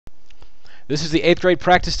This is the 8th grade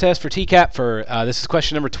practice test for TCAP. This is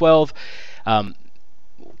question number 12. In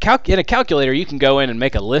a calculator, you can go in and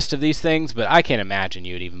make a list of these things, but I can't imagine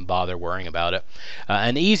you'd even bother worrying about it.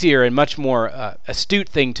 An easier and much more astute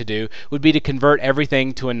thing to do would be to convert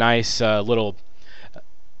everything to a nice little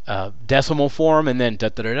decimal form, and then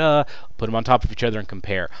put them on top of each other and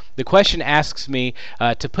compare. The question asks me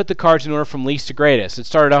to put the cards in order from least to greatest. It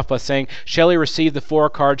started off by saying Shelley received the 4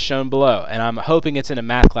 cards shown below, and I'm hoping it's in a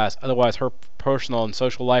math class, otherwise her personal and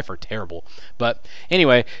social life are terrible. But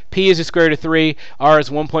anyway, P is the square root of 3, R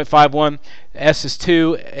is 1.51, S is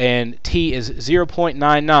 2, and T is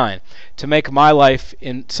 0.99. To make my life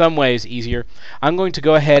in some ways easier, I'm going to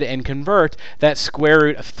go ahead and convert that square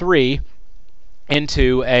root of 3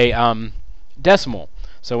 into a decimal.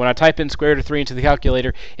 So when I type in square root of 3 into the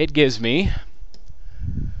calculator, it gives me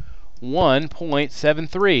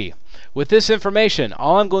 1.73. With this information,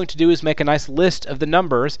 all I'm going to do is make a nice list of the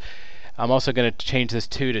numbers. I'm also going to change this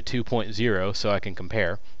 2 to 2.0 so I can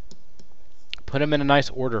compare. Put them in a nice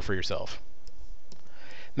order for yourself.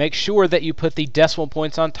 Make sure that you put the decimal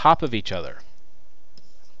points on top of each other.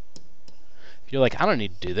 If you're like, I don't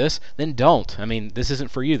need to do this, then don't. I mean, this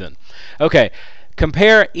isn't for you then. Okay,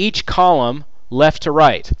 compare each column left to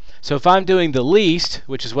right. So if I'm doing the least,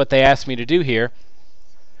 which is what they asked me to do here,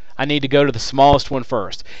 I need to go to the smallest one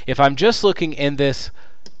first. If I'm just looking in this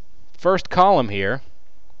first column here,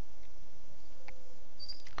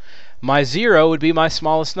 my 0 would be my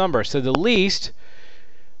smallest number. So the least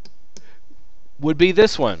would be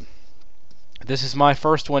this one. This is my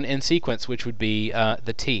first one in sequence, which would be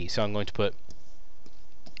the T. So I'm going to put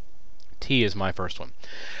T as my first one.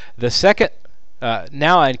 The second,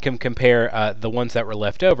 now I can compare the ones that were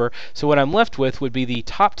left over. So what I'm left with would be the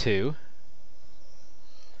top two.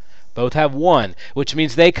 Both have 1, which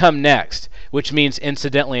means they come next, which means,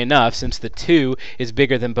 incidentally enough, since the 2 is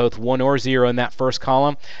bigger than both 1 or 0 in that first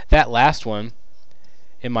column, that last one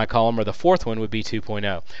in my column, or the fourth one, would be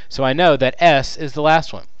 2.0. So I know that S is the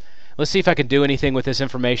last one. Let's see if I can do anything with this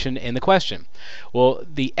information in the question. Well,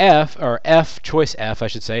 the choice F, I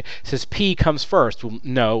should say, says P comes first. Well,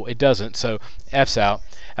 no, it doesn't, so F's out.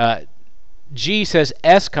 G says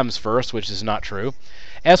S comes first, which is not true.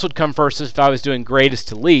 S would come first if I was doing greatest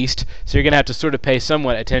to least, so you're going to have to sort of pay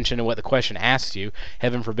somewhat attention to what the question asks you.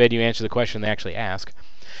 Heaven forbid you answer the question they actually ask.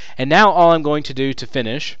 And now all I'm going to do to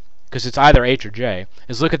finish, because it's either H or J,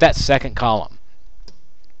 is look at that second column.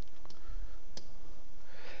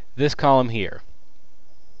 This column here.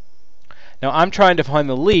 Now I'm trying to find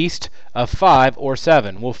the least of 5 or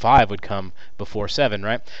 7. Well, 5 would come before 7,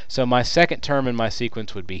 right? So my second term in my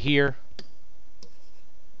sequence would be here.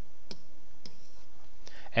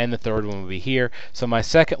 And the third one would be here. So my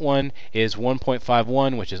second one is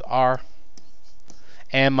 1.51, which is R.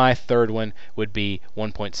 And my third one would be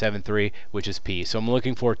 1.73, which is P. So I'm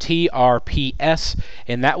looking for T, R, P, S,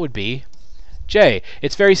 and that would be J.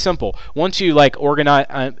 It's very simple. Once you organize,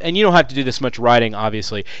 and you don't have to do this much writing,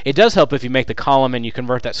 obviously. It does help if you make the column and you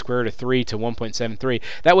convert that square root of 3 to 1.73.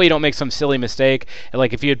 That way you don't make some silly mistake.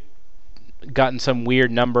 Like if you had gotten some weird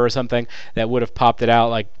number or something that would have popped it out,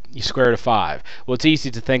 like you square root of 5. Well, it's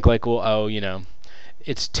easy to think like, well, oh,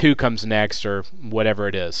 it's 2 comes next or whatever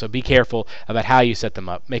it is. So be careful about how you set them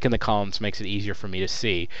up. Making the columns makes it easier for me to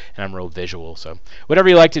see, and I'm real visual. So whatever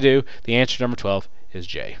you like to do, the answer to number 12 is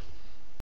J.